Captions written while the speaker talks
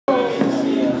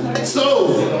So,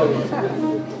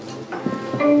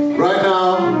 right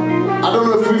now, I don't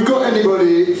know if we've got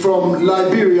anybody from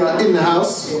Liberia in the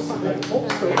house.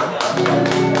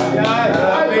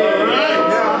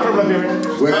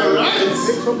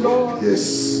 Well,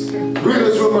 yes.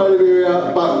 Greetings from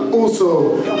Liberia, but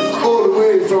also all the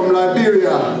way from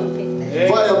Liberia,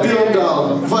 via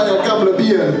Biondal, via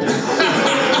Kamlabian.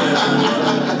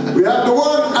 We have the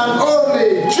one and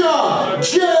only Jah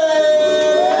James.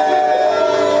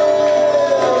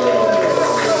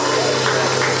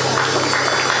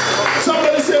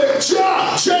 Somebody say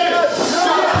Jah James.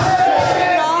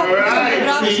 All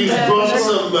right, he's brought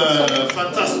some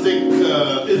fantastic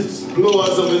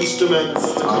blowers of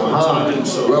instruments to come and join him.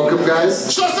 So welcome,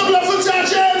 guys. Show some love for Jah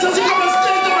James as you come on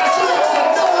stage.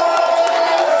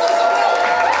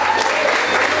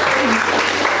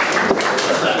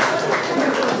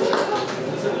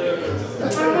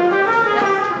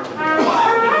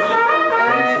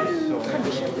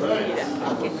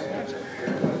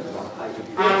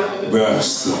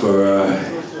 Rastafari.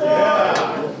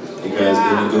 You guys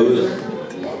doing good?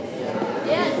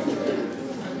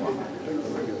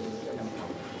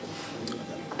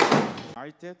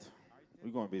 United,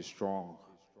 we're gonna be strong.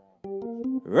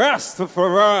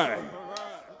 Rastafari.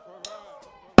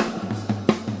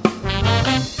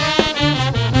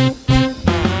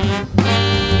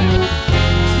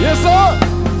 Yes, sir.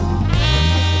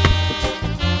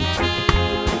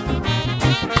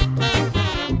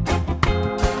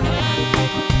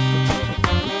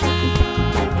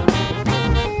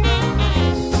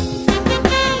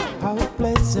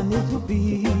 And it will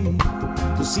be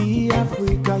to see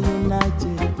Africa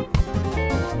united.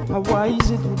 How wise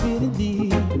it will be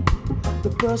indeed to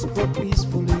prosper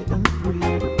peacefully and free,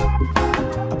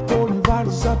 upholding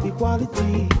values of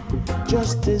equality,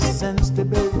 justice and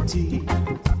stability.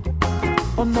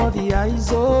 Under the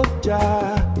eyes of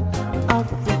Jah,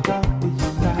 Africa will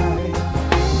unite.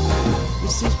 We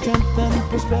see strength and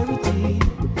prosperity,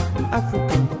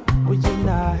 Africa will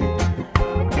unite.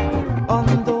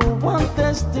 Under one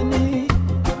destiny,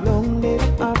 long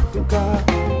live Africa.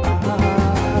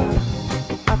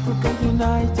 Africa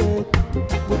united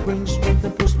will bring strength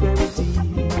and prosperity.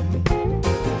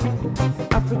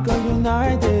 Africa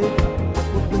united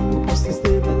will bring peace and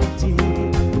stability.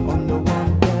 Under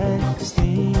one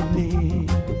destiny,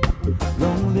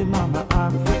 long live Mama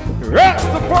Africa.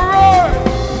 Rastafari.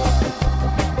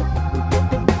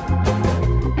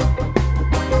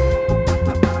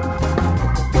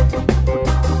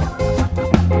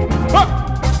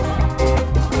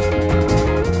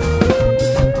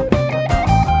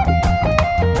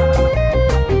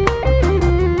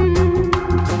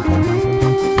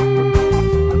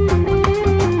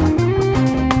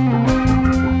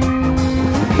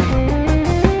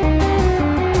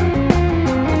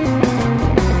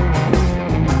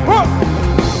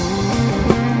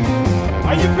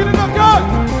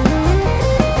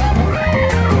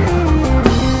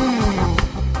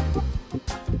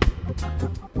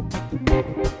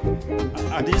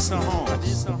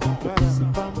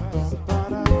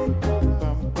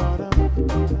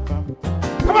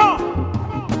 Come on!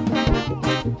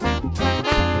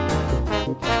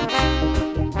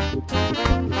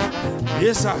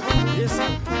 Yes, sir. Yes, sir.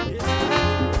 Yes, sir.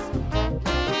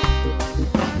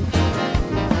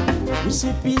 We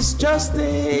see peace,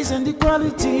 justice, and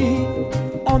equality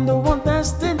under one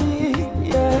destiny.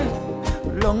 Yeah,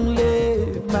 long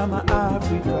live Mama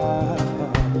Africa.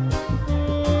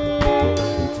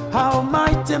 How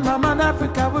mighty Mama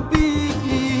Africa will be.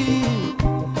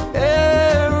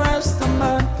 Hey, rest of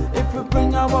man, if we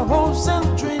bring our hopes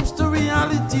and dreams to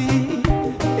reality.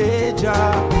 Hey,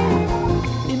 Jah,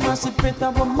 emancipate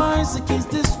our minds against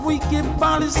this wicked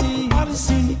policy.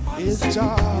 It's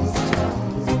Jah.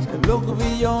 Look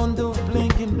beyond the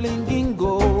blinking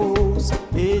goals.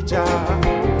 Hey, Jah.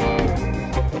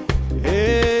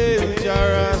 Hey, Jah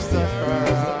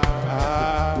Rastafari.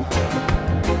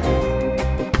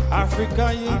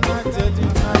 Africa united.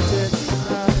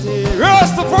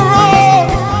 Rastafari!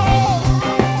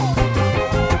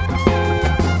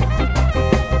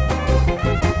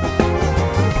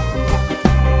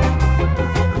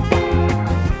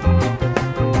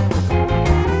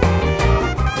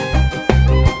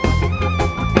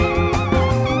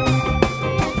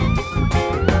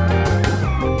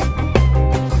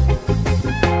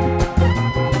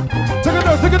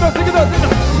 Take it up.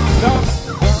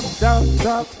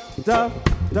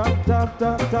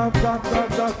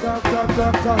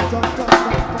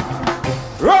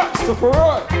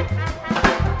 Rastafari.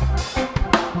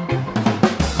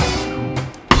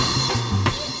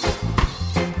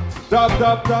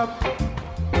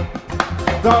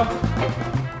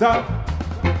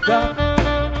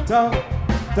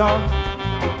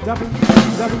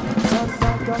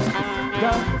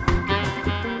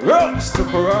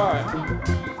 Rastafari.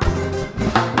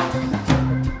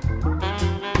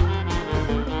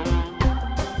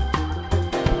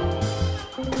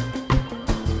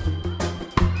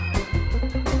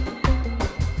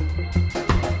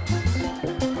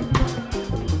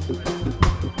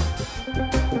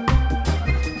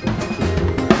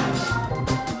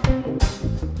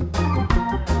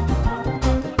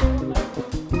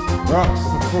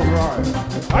 Rastafari.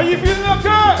 Are you feeling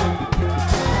okay?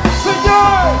 Say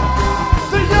yeah!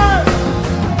 Say yeah!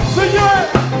 Say yeah!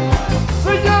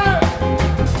 Say yeah!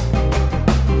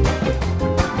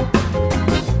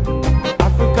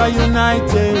 Africa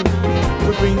united,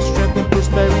 we bring strength and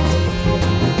prosperity.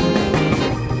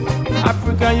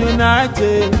 Africa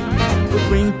united, we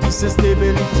bring peace and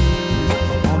stability.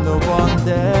 On the one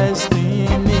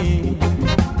destiny.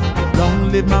 Long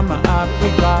live Mama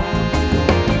Africa.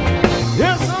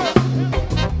 Yes, sir.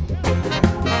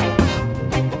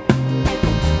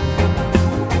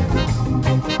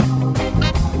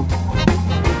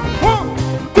 1,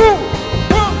 2,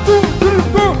 1, 2, 3,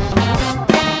 go.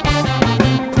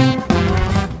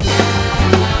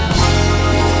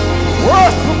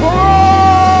 Rastafari!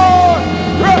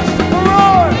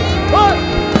 Rastafari! Hey!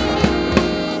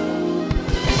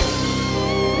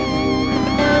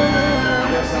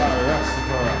 Yes, sir.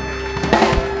 Rastafari.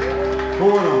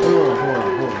 Hold on.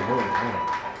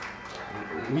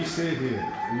 We stay here.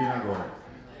 We not going.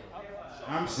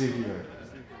 I'm staying here.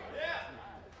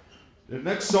 The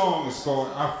next song is called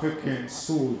African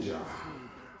Soldier.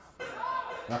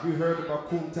 Have you heard about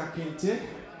Kunta Kinte?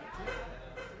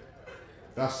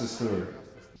 That's the story.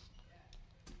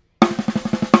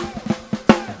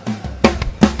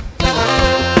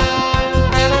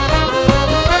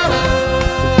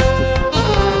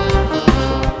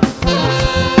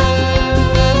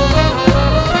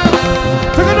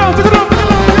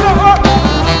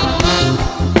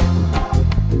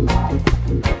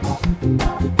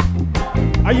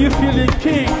 Are you feeling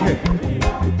kick?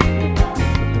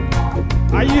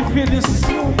 Are you feeling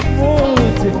smooth?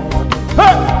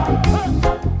 Hey!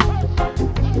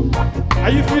 Are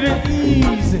you feeling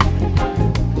easy?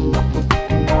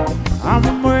 I'm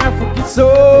an African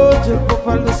soldier,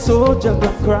 buffalo soldier,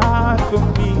 don't cry for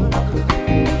me.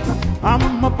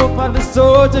 I'm a buffalo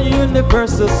soldier,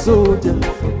 universal soldier,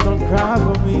 don't cry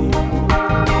for me.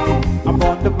 I'm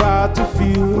on the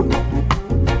battlefield,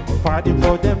 fighting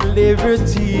for them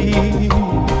liberty.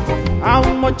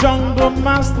 I'm a jungle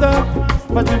master,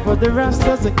 fighting for the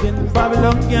rastas against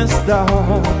Babylon gangster.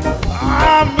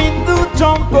 I'm in the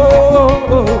jungle,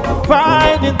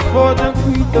 fighting for the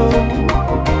freedom,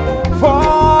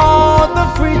 for the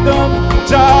freedom.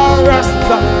 Jah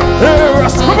Rasta, hey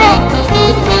Rasta, come on!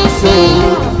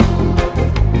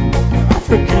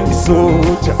 African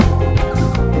soldier,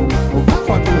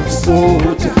 fucking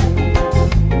soldier.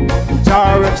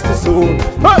 Jah Rasta soldier,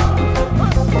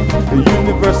 the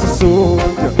universal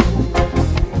soldier,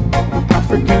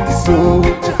 African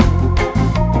soldier,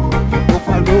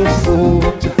 buffalo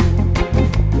soldier,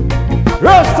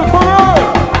 Rastafari.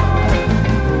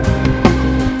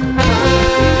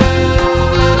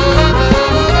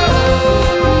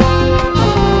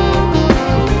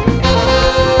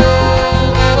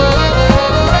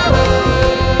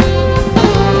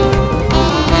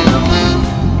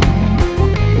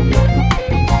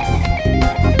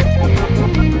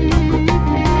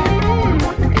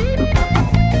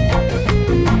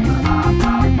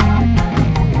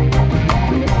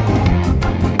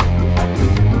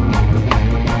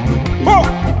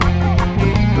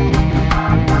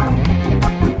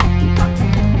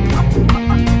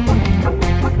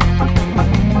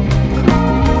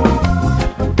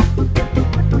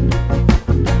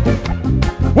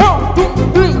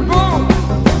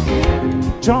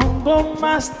 Jungle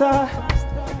master,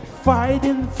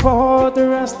 fighting for the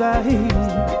Rasta.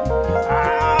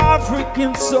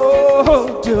 African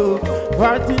soldier,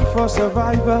 fighting for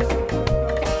survival.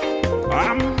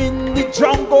 I'm in the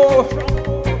jungle,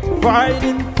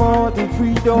 fighting for the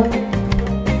freedom.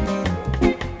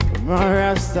 My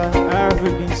Rasta,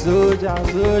 African soldier,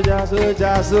 soldier,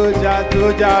 soldier, soldier,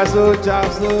 soldier,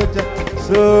 soldier,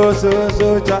 soldier,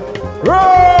 soldier,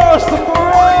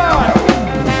 Rastafari!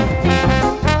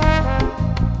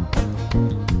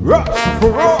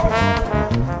 Rastafari!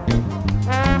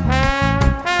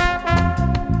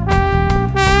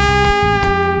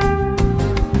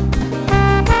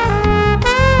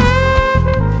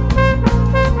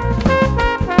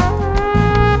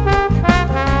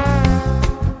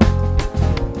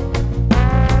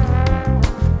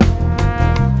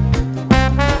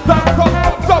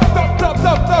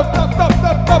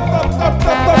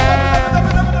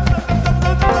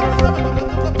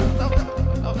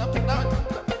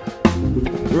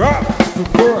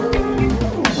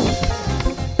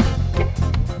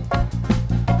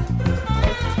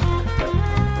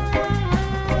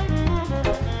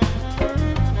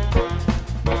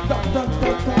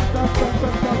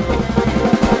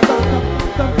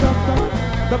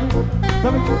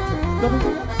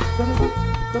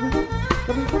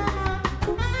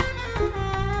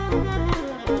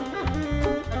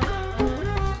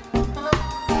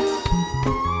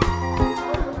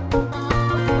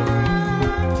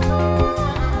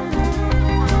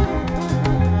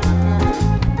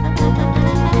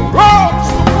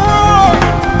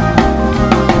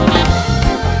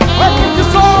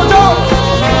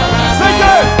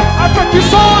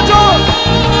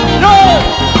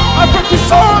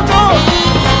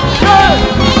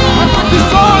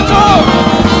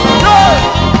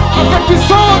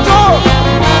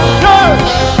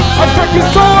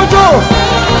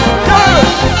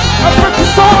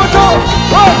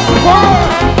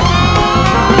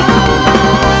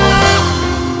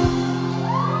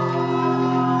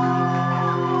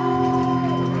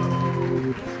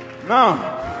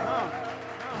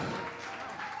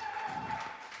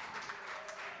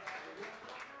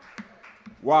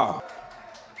 Wow.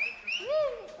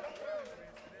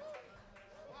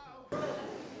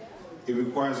 It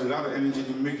requires a lot of energy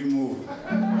to make you move.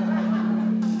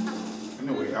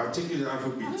 Anyway, I'll take you to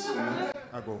afrobeats.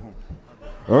 I'll go home.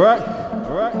 All right,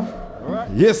 all right, all right.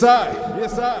 Yes, I.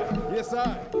 Yes, I. Yes,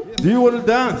 I. Do you want to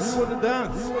dance? Do you want to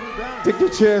dance? Take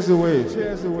your chairs away.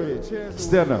 Chairs away.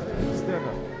 Stand up. Stand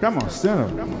up. Come on, stand up.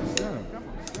 Come on, stand up.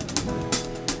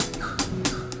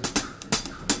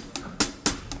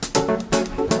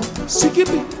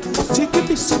 Sikibi,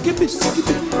 sikibi, sikibi,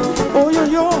 sikibi. Oh yo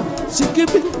yo,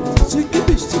 sikibi,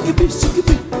 sikibi, sikibi,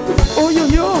 sikibi. Oh yo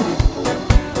yo.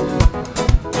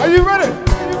 Are you ready?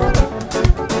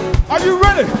 Are you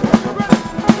ready?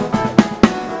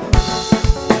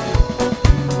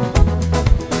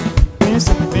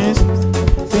 Pensa, pensa,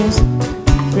 pensa,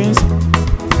 pensa.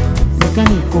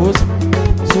 Mecânicos,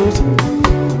 souza.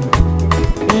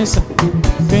 Pensa,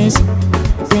 pensa,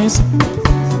 pensa.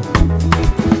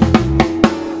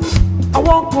 I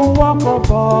walk a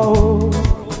ball,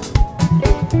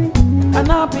 and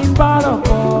I've been bad of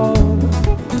all.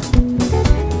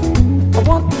 I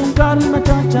want to carry my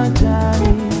cha-cha-cha.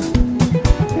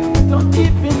 Don't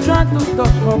even try to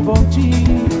touch my body.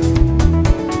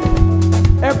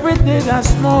 Every day that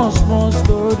small, small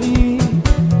story.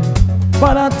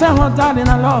 But I tell her, darling,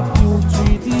 I love you,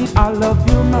 sweetie. I love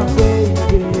you, my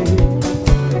baby.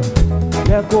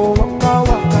 Let go, waka,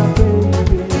 waka,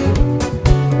 baby.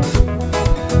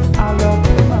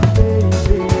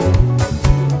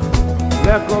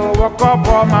 Let go, walk up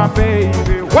on my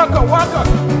baby. Waka, waka.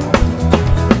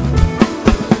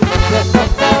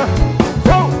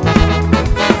 Go.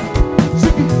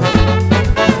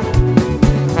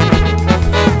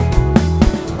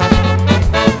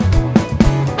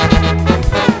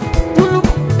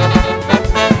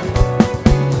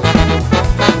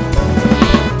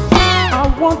 I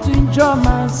want to enjoy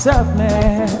myself,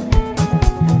 man.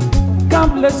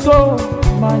 Come, let's go,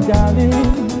 my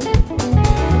darling.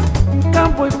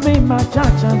 Come with me, my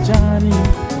cha-cha-chani.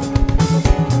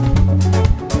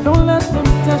 Don't let them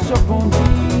test your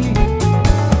body.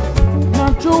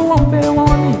 Not you won't be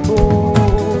one ego.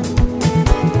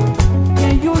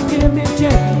 Can you give me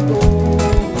jelly?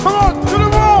 Come on, to the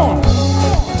wall.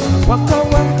 Waka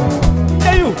waka.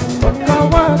 Hey you. Waka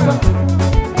waka.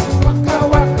 Waka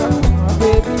waka, my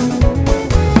baby.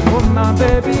 Oh my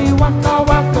baby, waka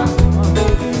waka, my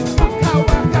baby. Waka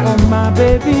waka. Oh my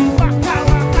baby.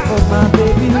 Oh my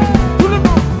baby,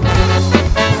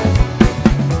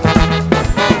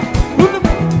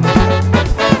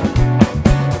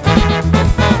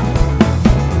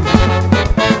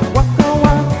 waka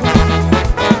waka,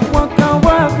 waka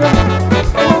waka,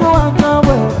 waka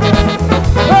waka.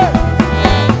 Hey!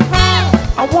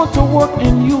 I want to work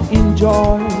and you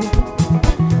enjoy,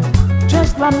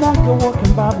 just like monkey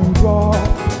walking by and draw.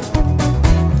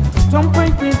 Don't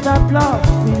break me that love,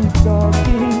 sweet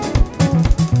talking.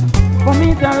 For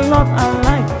me, that love I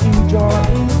like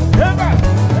enjoying.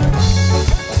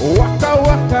 Waka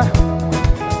waka,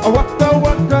 waka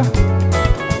waka,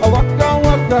 waka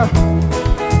waka,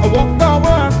 waka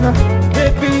waka,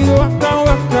 baby waka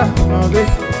waka. Okay,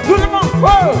 do the more.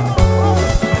 Whoa.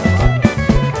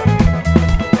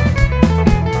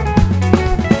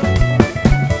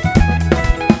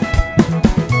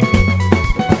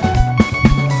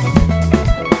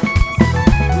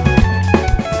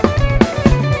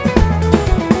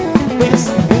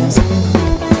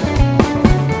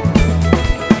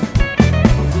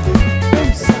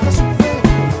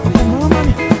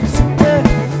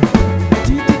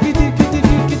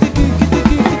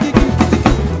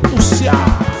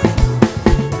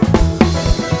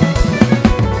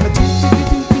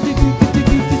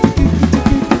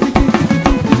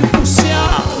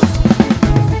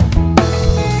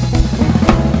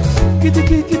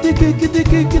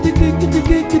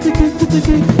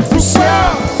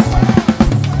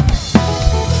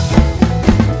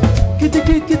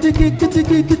 I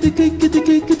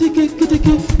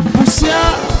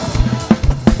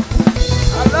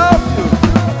love you.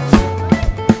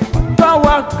 Waka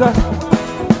waka,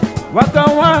 waka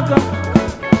waka,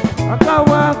 waka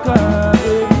waka,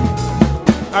 baby.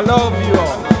 I love you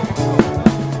all.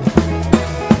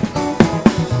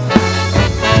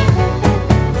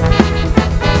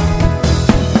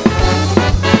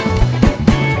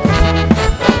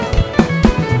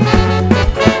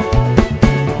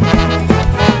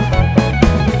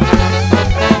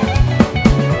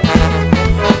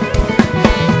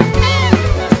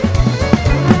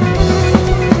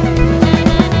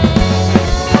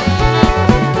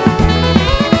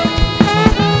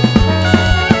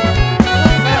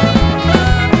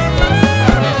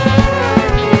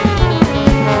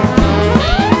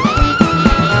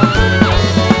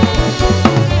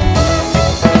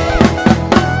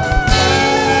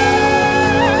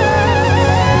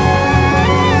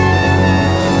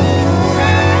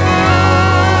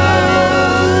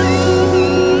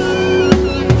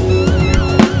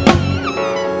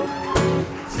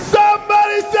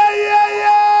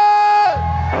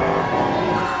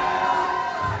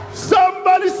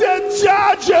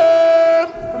 Jah James.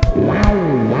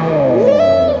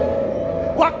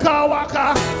 Waka waka.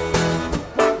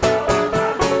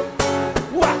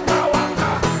 Waka waka.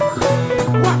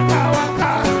 Waka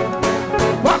waka.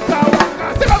 Waka waka.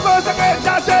 Second verse again,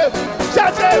 Jah James. Jah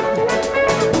James.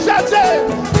 Jah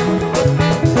James.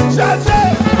 Jah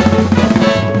James.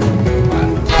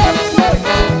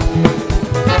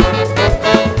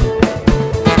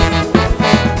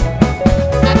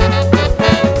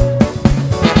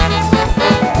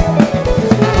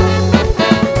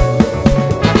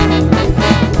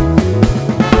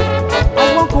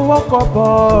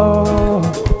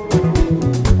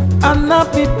 And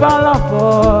not people up.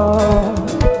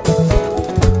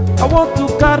 I want to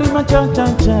carry my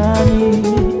chan-chan-chani.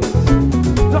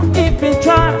 Don't even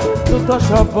try to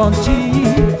touch up on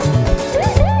cheese.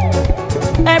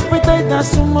 Every day there's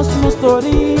so much more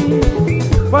story.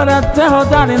 But I tell her,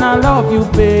 darling, I love you,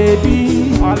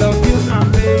 baby. I love you now,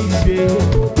 baby.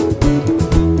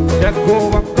 Let's go,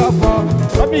 walk up.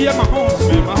 Let me hear my horns,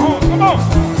 man. My horns, come on.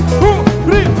 2,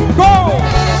 3, go!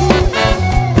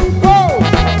 Go!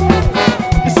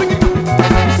 You sing it, you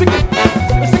sing it,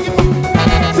 you sing it,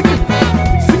 sing it, sing it,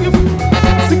 sing it,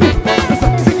 sing it,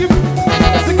 sing it,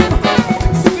 sing it,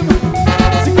 sing it,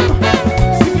 sing it,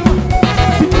 sing it.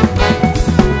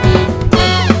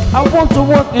 I want to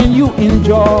work and you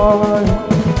enjoy.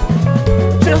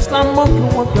 Just like monkey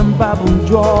working Bible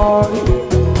joy.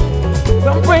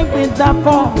 Don't bring me that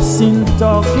false in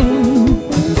talking.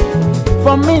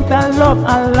 For me, that love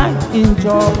I like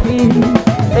enjoying.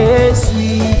 Hey,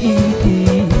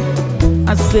 sweetie,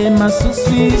 I say my so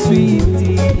sweet,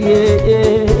 sweetie, yeah,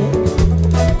 yeah.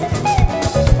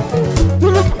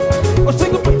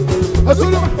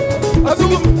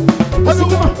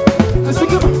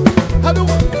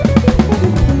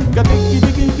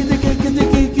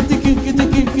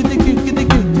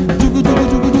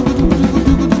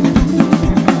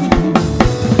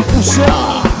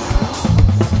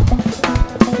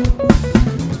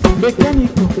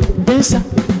 Mecánico, pensa,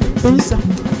 pensa,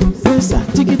 pensa,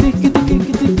 tiki tiki tiki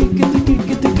tiki tiki tiki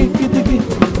tiki tiki.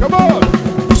 Come on,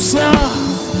 puxa.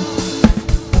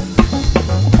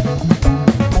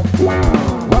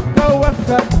 Waka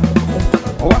waka,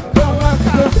 waka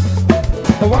waka,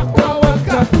 waka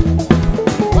waka,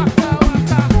 waka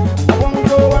waka. I want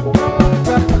to waka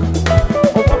waka,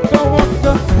 waka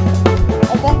waka,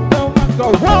 I want to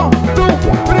waka. 1, 2,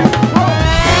 3, 4.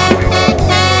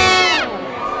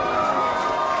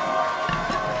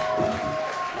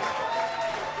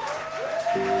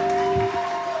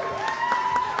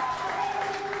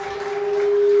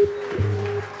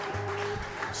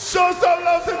 Show some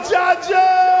love to Jah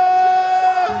James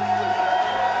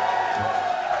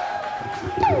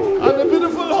and the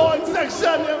beautiful horn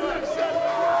section.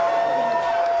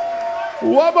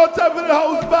 One more time for the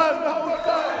house band.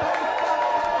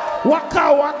 Waka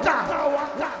waka,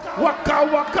 waka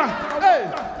waka, hey,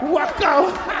 waka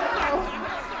waka.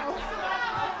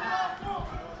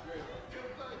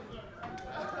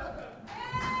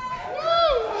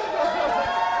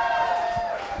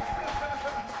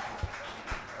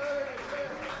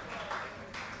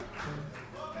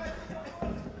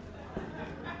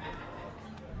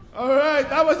 All right,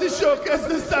 that was the showcase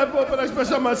this time for Open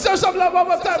Xpression, man. Show some love one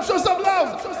more time. Show some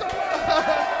love. Show some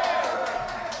love.